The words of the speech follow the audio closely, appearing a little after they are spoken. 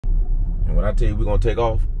And when I tell you we're gonna take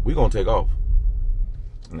off, we're gonna take off.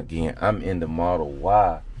 And again, I'm in the Model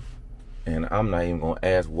Y, and I'm not even gonna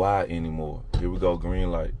ask why anymore. Here we go,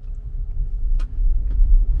 green light.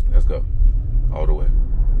 Let's go, all the way.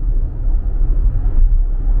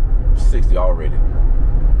 60 already.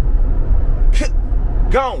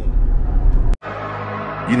 Gone.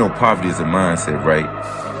 You know, poverty is a mindset, right?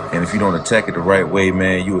 And if you don't attack it the right way,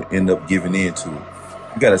 man, you will end up giving in to it.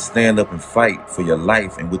 You gotta stand up and fight for your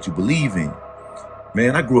life and what you believe in.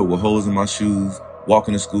 Man, I grew up with holes in my shoes,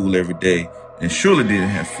 walking to school every day, and surely didn't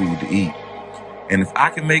have food to eat. And if I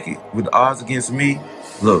can make it with the odds against me,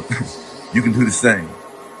 look, you can do the same.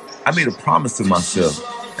 I made a promise to myself,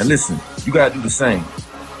 and listen, you gotta do the same,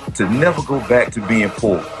 to never go back to being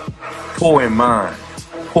poor. Poor in mind,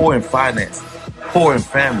 poor in finance, poor in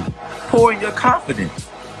family, poor in your confidence.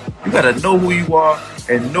 You gotta know who you are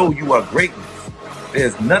and know you are greatness.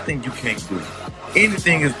 There's nothing you can't do.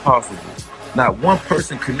 Anything is possible. Not one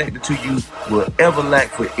person connected to you will ever lack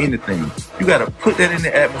for anything. You gotta put that in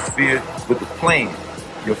the atmosphere with the plan,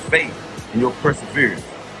 your faith, and your perseverance.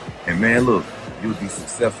 And man, look, you'll be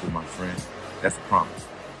successful, my friend. That's a promise.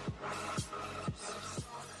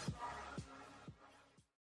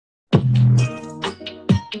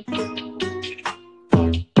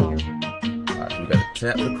 Alright, we gotta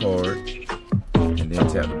tap the card and then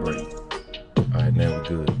tap the brake. Alright, now we're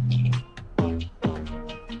good.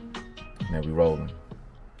 Now we rolling.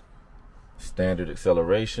 Standard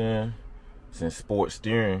acceleration, since sports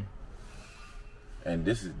steering. And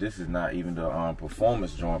this is not even the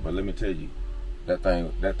performance joint, but let me tell you, that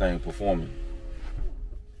thing performing.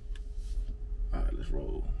 Alright, let's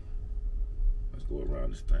roll. Let's go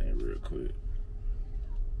around this thing real quick.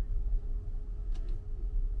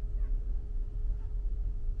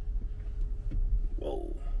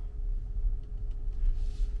 Whoa.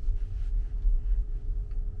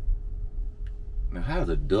 Now, how's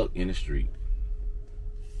a duck in the street?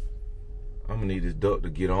 I'm gonna need this duck to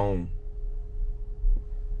get on.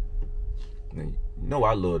 Now, you know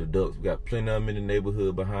I love the ducks. We got plenty of them in the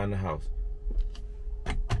neighborhood behind the house.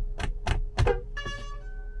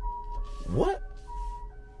 What?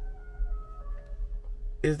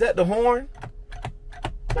 Is that the horn?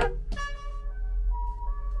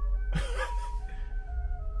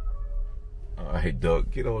 All right,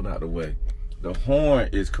 duck, get on out of the way. The horn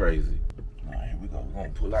is crazy. All right, here we go. We're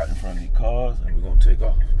gonna pull out in front of these cars and we're gonna take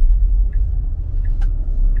off.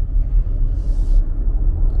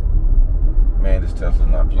 Man, this Tesla's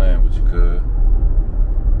not playing with you, cuz.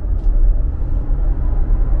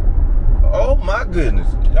 Oh my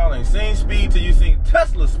goodness. Y'all ain't seen speed till you seen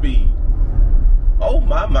Tesla speed. Oh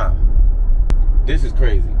my. This is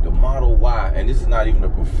crazy. The Model Y, and this is not even a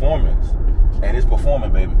performance. And it's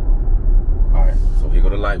performing, baby. Alright, so here go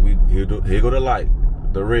the light. Here go the light.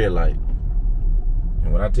 The red light.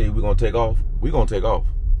 And when I tell you we're gonna take off, we're gonna take off.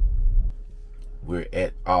 We're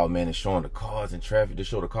at, oh man, it's showing the cars in traffic. They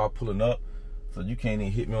show the car pulling up. So you can't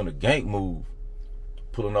even hit me on the gank move.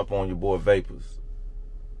 Pulling up on your boy Vapors.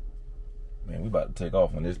 Man, we about to take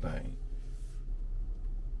off on this thing.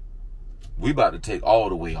 We about to take all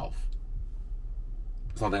the way off.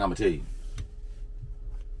 Something I'm gonna tell you.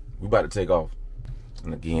 We about to take off.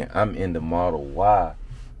 And again, I'm in the Model Y.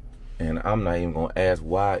 And I'm not even gonna ask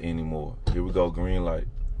why anymore. Here we go, green light.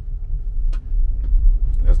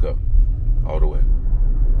 Let's go. All the way.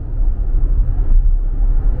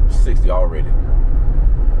 60 already.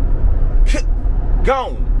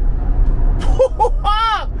 Gone.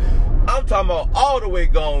 I'm talking about all the way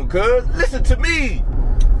gone, cuz. Listen to me.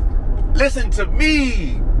 Listen to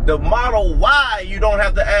me. The Model Y, you don't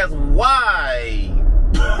have to ask why.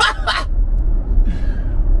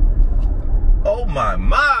 Oh my,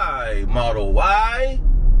 Model Y.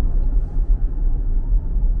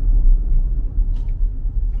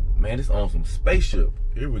 Man, this on some spaceship.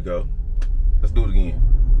 Here we go. Let's do it again.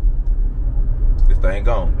 This thing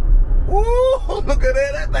gone. Ooh, look at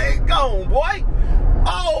that. That thing gone, boy.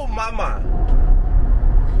 Oh my.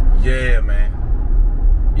 Yeah,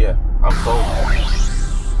 man. Yeah, I'm sold.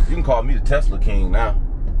 You can call me the Tesla King now.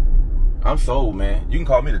 I'm sold, man. You can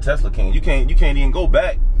call me the Tesla King. You can't even go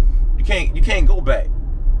back. You can't go back.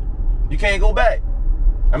 You can't go back.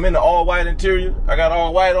 I'm in the all white interior. I got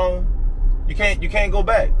all white on. You can't go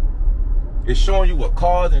back. It's showing you what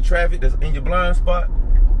cars and traffic that's in your blind spot.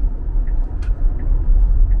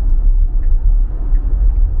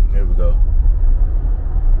 There we go.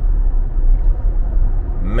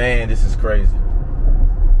 Man, this is crazy.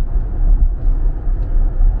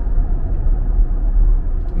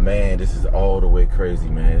 Man, this is all the way crazy,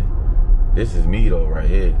 man. This is me though, right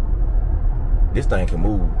here. This thing can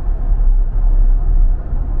move.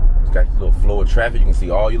 Got your little flow of traffic. You can see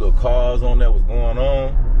all your little cars on there. What's going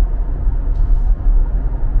on?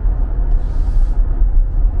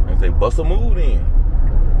 And say, bust a move in.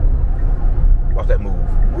 Watch that move.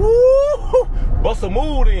 Woo! Bust a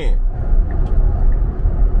move in.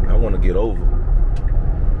 I want to get over.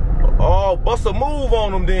 Oh, bust a move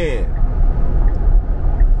on them then.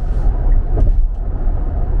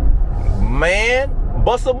 Man,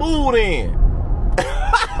 bust a move in.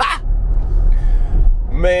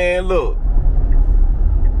 Man, look.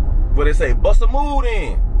 What they say, bust a move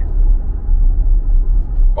in.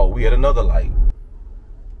 Oh, we had another light.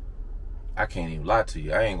 I can't even lie to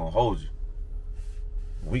you. I ain't gonna hold you.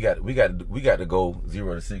 We got to go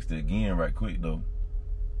 0 to 60 again right quick though.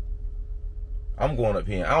 I'm going up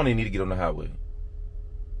here. I don't even need to get on the highway.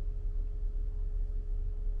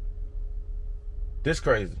 This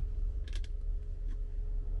crazy.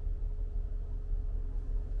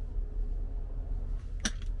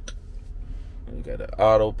 You got the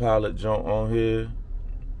autopilot jump on here.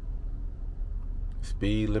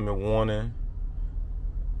 Speed limit warning.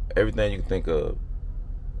 Everything you can think of.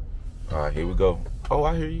 All right, here we go. Oh,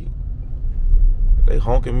 I hear you. They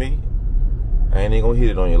honking me. I ain't even gonna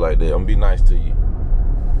hit it on you like that. I'm gonna be nice to you.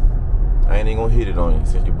 I ain't even gonna hit it on you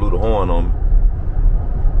since you blew the horn on me.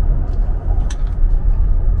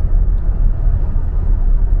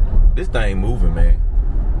 This thing moving, man.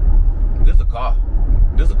 This is a car.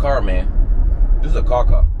 This is a car, man. This is a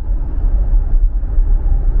car.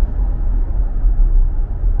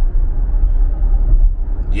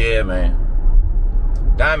 Yeah, man.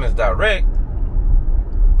 Diamonds Direct.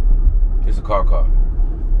 It's a car.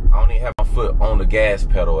 I don't even have my foot on the gas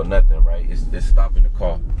pedal or nothing, right? It's stopping the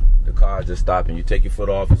car. The car is just stopping. You take your foot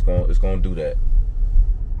off, it's gonna do that.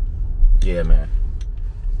 Yeah, man.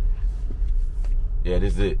 Yeah,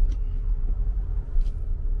 this is it.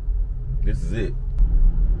 This is it.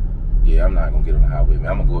 Yeah, I'm not gonna get on the highway,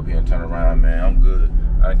 man. I'm gonna go up here and turn around, man. I'm good.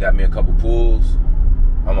 I done got me a couple pulls.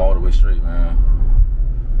 I'm all the way straight, man.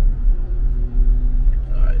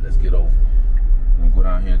 All right, let's get over. I'm gonna go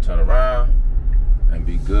down here and turn around and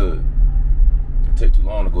be good. It take too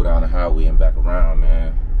long to go down the highway and back around,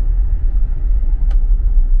 man.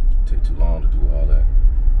 It take too long to do all that.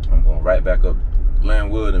 I'm going right back up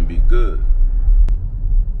Glenwood and be good.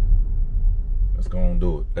 Let's go and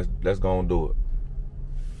do it. Let's go and do it.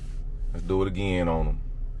 Let's do it again on them.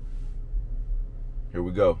 Here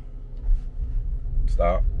we go.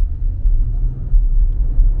 Stop.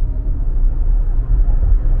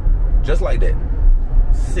 Just like that.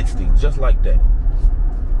 60, just like that.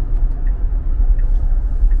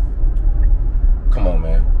 Come on,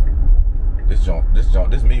 man. This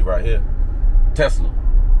me right here. Tesla.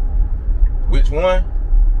 Which one?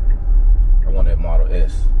 I want that Model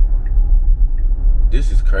S.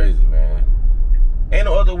 This is crazy, man. Ain't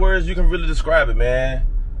no other words you can really describe it, man,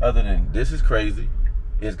 other than this is crazy.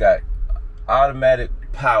 It's got automatic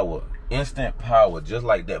power, instant power, just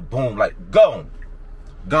like that. Boom, like gone.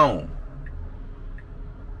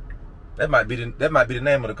 That might be the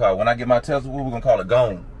name of the car. When I get my Tesla, what we gonna call it?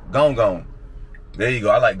 Gone. There you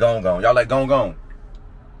go. I like gone. Y'all like gone?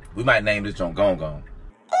 We might name this joint gone.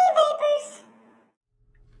 Evapors.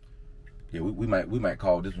 Yeah, we might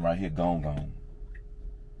call this one right here gone.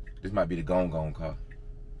 This might be the gone car.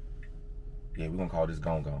 Yeah, we're gonna call this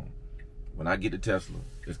gone. When I get the Tesla,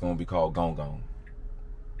 it's gonna be called gone.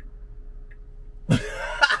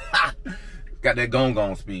 Got that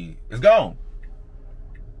gone speed. It's gone.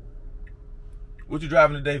 What you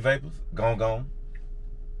driving today, Vapors? Gone.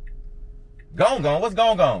 What's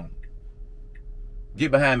gone?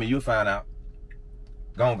 Get behind me, you'll find out.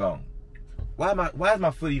 Gone. Why is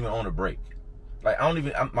my foot even on the brake? Like,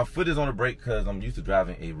 my foot is on the brake because I'm used to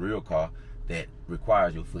driving a real car that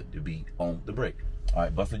requires your foot to be on the brake. All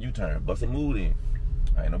right, bust a U-turn, bust a move in.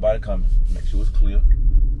 All right, nobody coming. Make sure it's clear.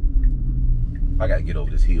 I gotta get over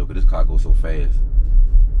this hill because this car goes so fast.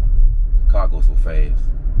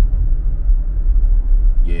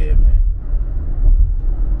 Yeah, man.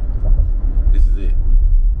 This is it.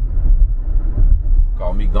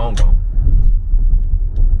 Call me gone.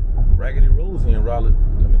 Raggedy roads here in Raleigh.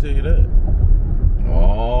 Let me tell you that.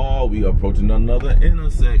 Oh, we approaching another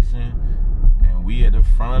intersection, and we at the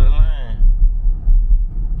front of the line.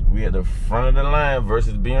 We at the front of the line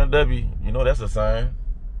versus BMW. You know that's a sign.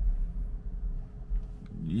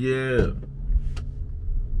 Yeah.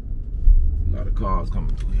 A lot of cars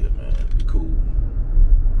coming through here, man. Be cool.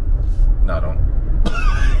 Nah, don't.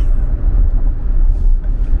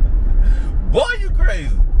 Boy, you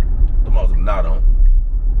crazy. Come on, nah, don't.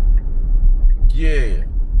 Yeah.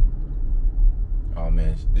 Oh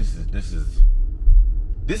man, this is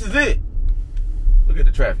it. Look at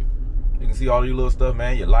the traffic. You can see all your little stuff,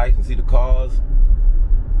 man. Your lights, and see the cars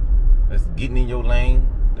that's getting in your lane,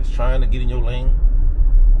 that's trying to get in your lane.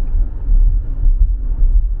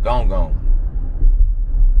 Gone.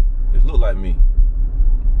 Just look like me.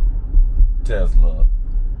 Tesla.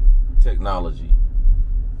 Technology.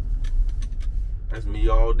 That's me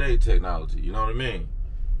all day, technology. You know what I mean?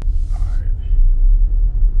 Alright.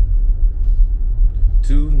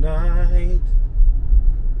 Tonight.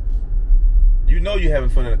 You know you're having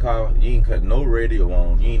fun in the car. You ain't cut no radio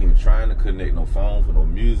on. You ain't even trying to connect no phone for no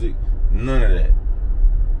music. None of that.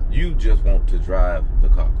 You just want to drive the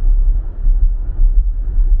car.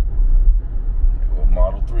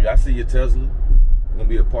 Model 3. I see your Tesla. You're gonna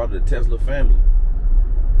be a part of the Tesla family.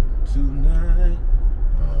 Tonight.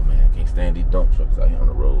 Oh man, I can't stand these dump trucks out here on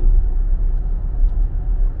the road.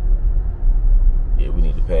 Yeah, we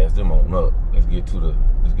need to pass them on up. Let's get to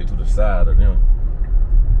the side of them.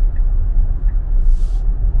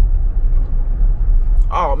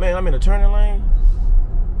 Oh man, I'm in the turning lane.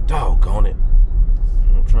 Doggone it.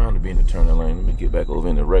 I'm trying to be in the turning lane. Let me get back over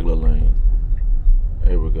in the regular lane.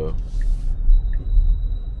 There we go.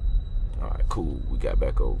 Alright, cool. We got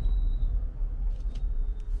back over.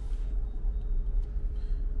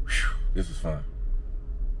 Whew, this was fun.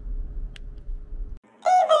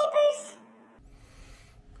 Evapors.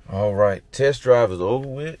 Alright, test drive is over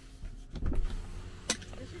with.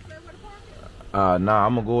 Nah,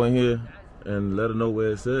 I'm gonna go in here and let her know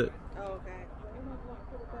where it's at. Oh, okay.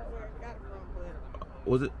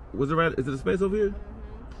 Was it right? Is it a space over here?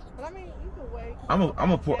 Mm-hmm. But I mean, you can wait. I'm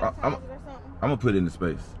gonna put it in the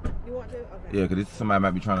space. You want to? Okay. Yeah, because somebody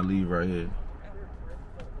might be trying to leave right here.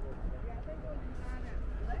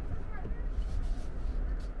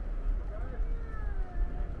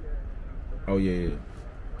 Oh, yeah.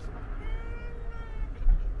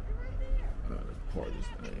 Let's park this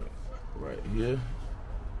thing right here.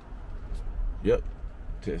 Yep.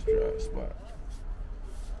 Test drive spot.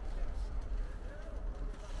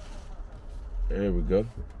 There we go.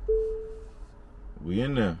 We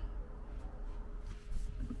in there.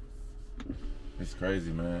 It's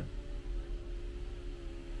crazy, man.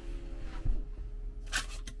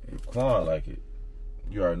 If Quan like it,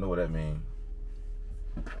 you already know what that means.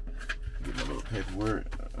 Get my little paperwork.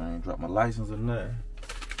 I ain't dropped my license or nothing.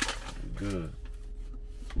 Good.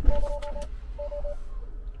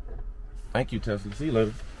 Thank you, Tesla. See you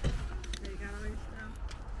later. You got all your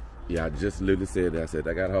stuff? Yeah, I just literally said that. I said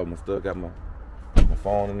I got all my stuff, got my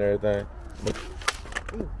phone and everything.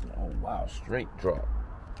 Ooh, oh wow, straight drop.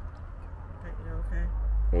 You okay?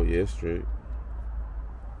 Oh yeah, it's straight.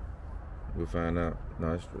 We'll find out.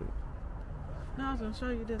 No, it's straight. No, I was gonna show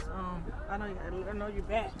you this. I know you're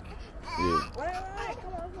back. Yeah. Wait,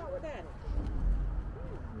 come on, come with that.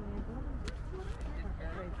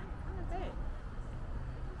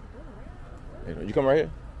 You come right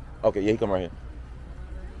here? Okay, yeah, he come right here.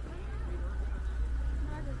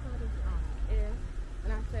 I just saw this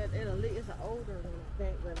and I said it's an older one, I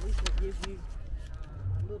think, but at least it gives you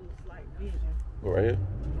a little slight vision. Go right here?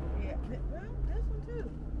 Yeah, well, this one too.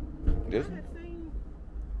 This one?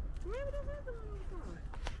 Maybe this is the one I saw.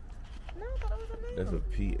 No, I thought it was a new That's a one.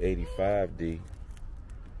 P85D.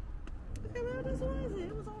 Okay, well, this was it.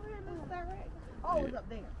 It was over here in this direction. Oh, it was up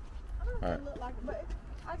there. I don't know if it looked like it, but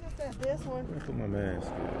I just said this one. Let me put my mask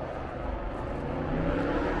on.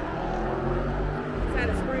 So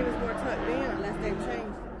the screen is more tucked in unless they've changed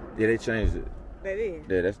it. Yeah, they changed it. They did?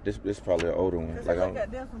 Yeah, this is probably an older one. Like I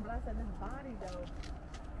got this one, but I said this body though.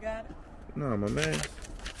 Got it? No, my mask.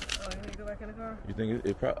 Oh, you need to go back in the car? You think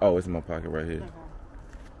it probably... Oh, it's in my pocket right here.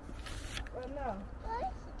 Well, no.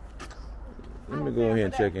 Let me go ahead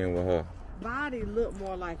and check in with her. Body look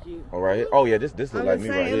more like you. Oh, right here? Oh, yeah, this look like me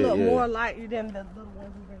right here. It look yeah. more like you than the little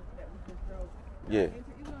ones that we just drove. Yeah. Even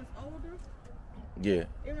when it's older? Yeah.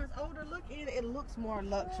 Even when it's older, look in it, it looks more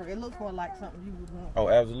luxury. It looks more like something you would want. Oh,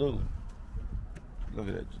 absolutely. Look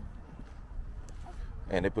at that.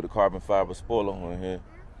 And they put a carbon fiber spoiler on here.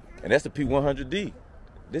 And that's the P100D.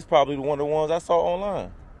 This probably one of the ones I saw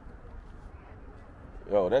online.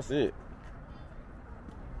 Yo, that's it.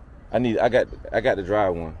 I got to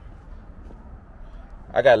drive one.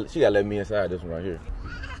 She gotta let me inside this one right here.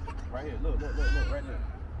 Right here, look, right there.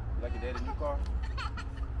 You like your daddy's new car?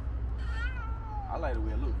 I like the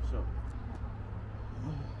way it looks, for sure.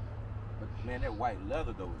 But man, that white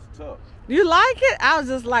leather though is tough. You like it? I was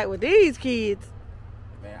just like with these kids.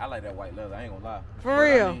 Man, I like that white leather, I ain't gonna lie. For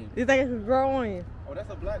real? I mean, you think it could grow on you? Oh,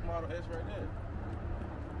 that's a black Model S right there.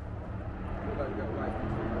 Look like we got white.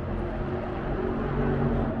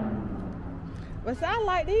 But see, I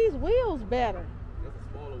like these wheels better. That's a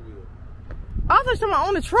smaller wheel. I thought you talking about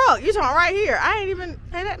on the truck. You talking right here. I ain't even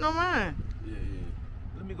pay that no mind. Yeah.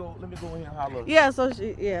 Let me go in and holler. Yeah, so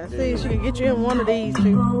see, she can get you in one of these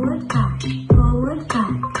too.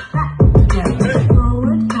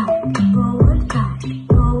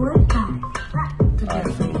 Alright,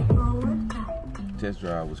 so test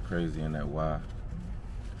drive was crazy in that Y.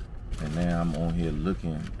 And now I'm on here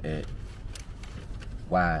looking at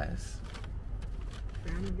Y's.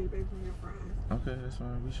 I'm gonna get back from your fries. Okay, that's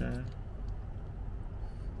fine. We sharing.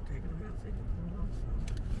 Taking them out, taking them off.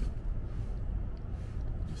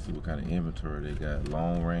 Let's see what kind of inventory they got.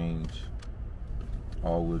 Long range,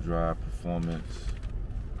 all-wheel drive performance.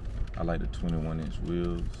 I like the 21-inch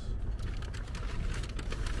wheels.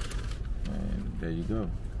 And there you go.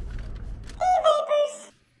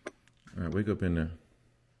 Evapors. All right, wake up in there.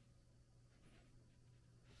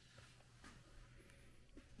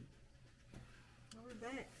 We're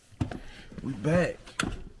back. We back.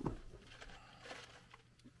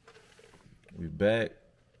 We back.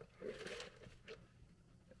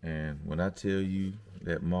 And when I tell you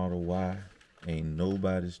that Model Y ain't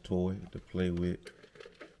nobody's toy to play with.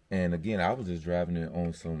 And again, I was just driving it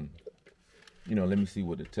on some, you know, let me see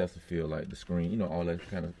what the Tesla feel like, the screen, you know, all that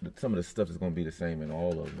kind of, some of the stuff is going to be the same in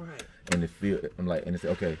all of them. Right. And it feel, I'm like, and it's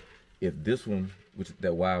okay, if this one, which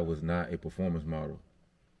that Y was not a performance model,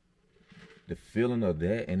 the feeling of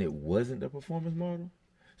that, and it wasn't the performance model.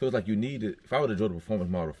 So it's like you needed, if I would have drove the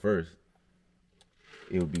performance model first,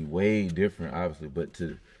 it would be way different, obviously. But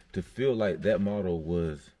to feel like that model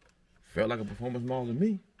felt like a performance model to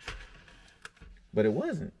me, but it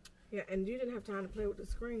wasn't. Yeah, and you didn't have time to play with the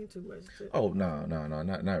screen too much. Oh no,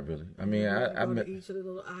 not really. I mean, I met each of the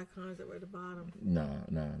little icons that were at the bottom. No,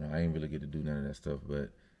 I ain't really get to do none of that stuff. But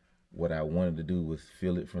what I wanted to do was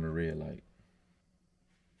feel it from the red light.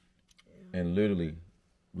 Yeah. And literally,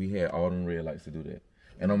 we had all them red lights to do that.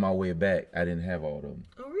 And on my way back, I didn't have all of them.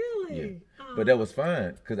 Oh really? Yeah. But that was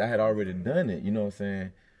fine because I had already done it. You know what I'm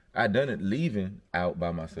saying? I done it leaving out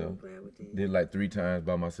by myself. Did like 3 times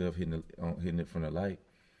by myself, hitting it from the light.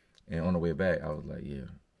 And on the way back, I was like, yeah,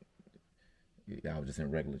 I was just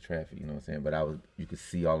in regular traffic, you know what I'm saying? But you could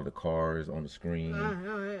see all of the cars on the screen.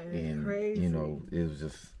 And crazy. You know, it was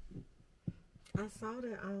just. I saw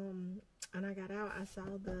that, and I got out. I saw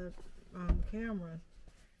the cameras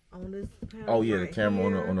on this. Oh yeah, right the camera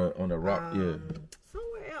here. on the rock, yeah.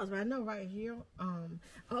 Somewhere else, but I know right here.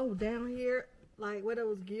 Oh, down here, like where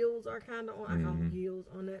those gills are kind of on. I call them gills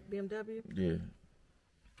on that BMW. Yeah.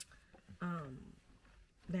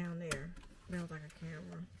 Down there, that was like a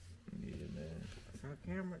camera. Yeah, man. So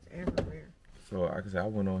cameras everywhere. So like I said, I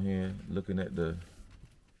went on here looking at the.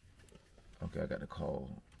 Okay, I got to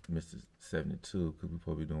call Mr. 72 because we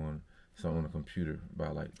probably doing something on the computer by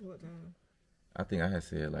like. What time? I think I had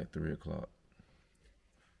said like 3 o'clock.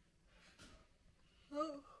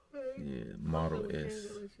 Oh, hey. Yeah, Model S.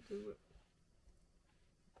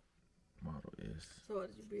 Model S. So what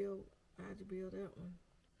did you build? How'd you build that one?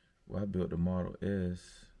 Well, I built the Model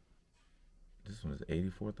S. This one is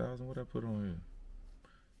 84,000. What I put on here?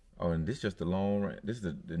 Oh, and this is just the long range. This is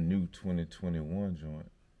the new 2021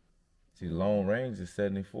 joint. See, the long range is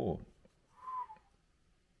 74.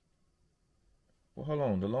 Well, hold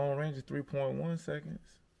on. The long range is 3.1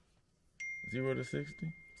 seconds. 0 to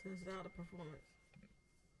 60. So it's out of performance.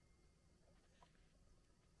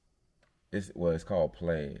 It's called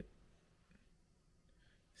Plaid.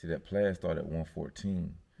 See, that Plaid started at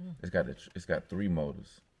 114. It's got 3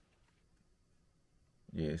 motors.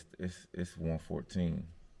 Yeah, it's 114.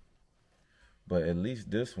 But at least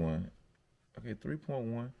this one, okay,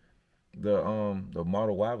 3.1. The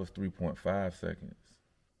Model Y was 3.5 seconds.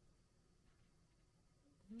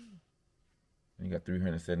 And you got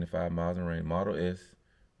 375 miles in range. Model S,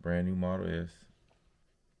 brand new Model S.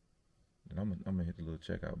 And I'm gonna hit the little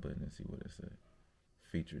checkout button and see what it says.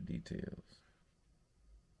 Feature details.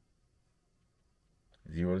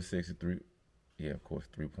 0 to 63, yeah, of course,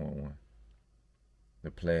 3.1. The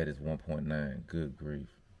Plaid is 1.9. Good grief.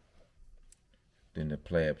 Then the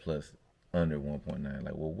Plaid Plus under 1.9.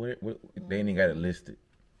 Like, well, what they ain't even got it listed.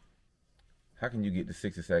 How can you get to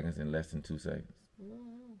 60 seconds in less than 2 seconds?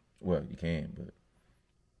 Well, you can, but.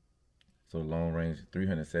 So the long range,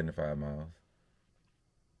 375 miles.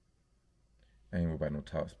 I ain't worried about no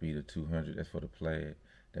top speed of 200. That's for the Plaid.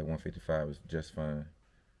 That 155 is just fine.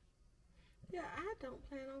 Yeah, I don't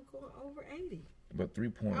plan on going over 80. But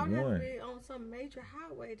 3.1. I would have to be on some major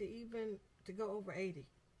highway to go over 80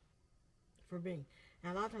 for me.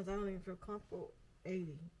 And a lot of times I don't even feel comfortable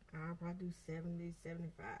 80. I'll probably do 70,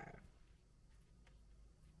 75.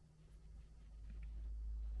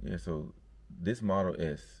 Yeah, so this Model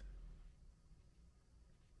S,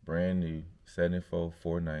 brand new, 74,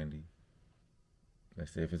 490.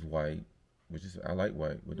 Let's say if it's white, which is, I like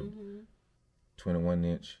white, with the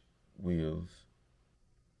 21-inch wheels,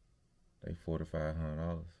 they $400 to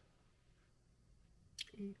 $500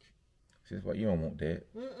 each. See, that's why you don't want that.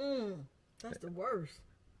 That's the worst.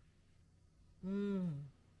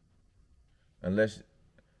 Unless,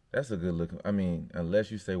 that's a good looking, I mean,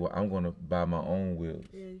 unless you say, well, I'm going to buy my own wheels.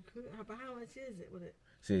 Yeah, you could. But how much is it with it?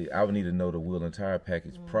 See, I would need to know the wheel and tire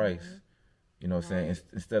package price. You know what I'm saying?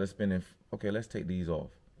 Instead of spending, okay, let's take these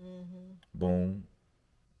off. Boom.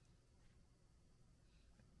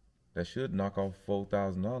 That should knock off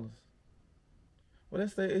 $4,000. Well,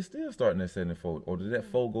 let's say it's still starting at 74. Or did that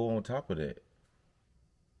 4 go on top of that?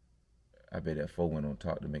 I bet that 4 went on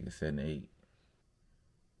top to make it 78.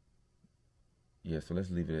 Yeah, so let's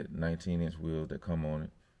leave it at 19-inch wheels that come on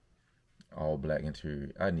it. All black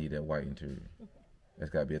interior. I need that white interior. That's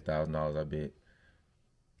got to be $1,000, I bet.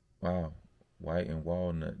 Wow. White and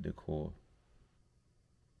walnut decor.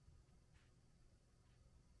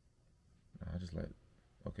 I just like,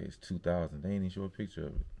 okay, it's 2,000. They ain't even show a picture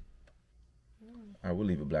of it. All right, we'll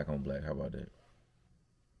leave it black on black. How about that?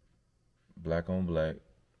 Black on black.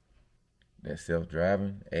 That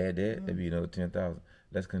self-driving, add that, that'd be another 10,000.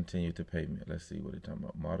 Let's continue to payment. Let's see what they're talking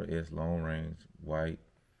about. Model S, long range, white,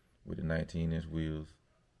 with the 19-inch wheels.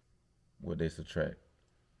 What they subtract?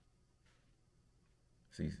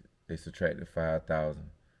 See, they subtracted 5,000,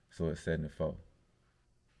 so it's 74.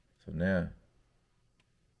 So now,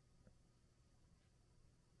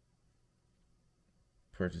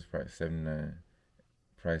 purchase price 79,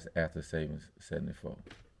 price after savings 74.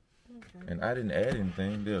 Okay. And I didn't add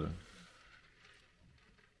anything, did I?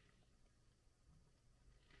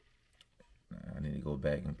 I need to go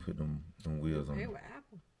back and put them wheels on. They were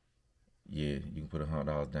Apple. Yeah, you can put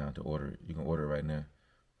 $100 down to order it. You can order it right now.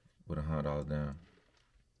 Put $100 down.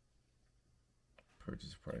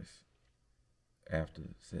 Purchase price after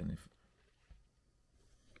 70.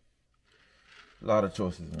 A lot of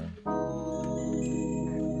choices, man.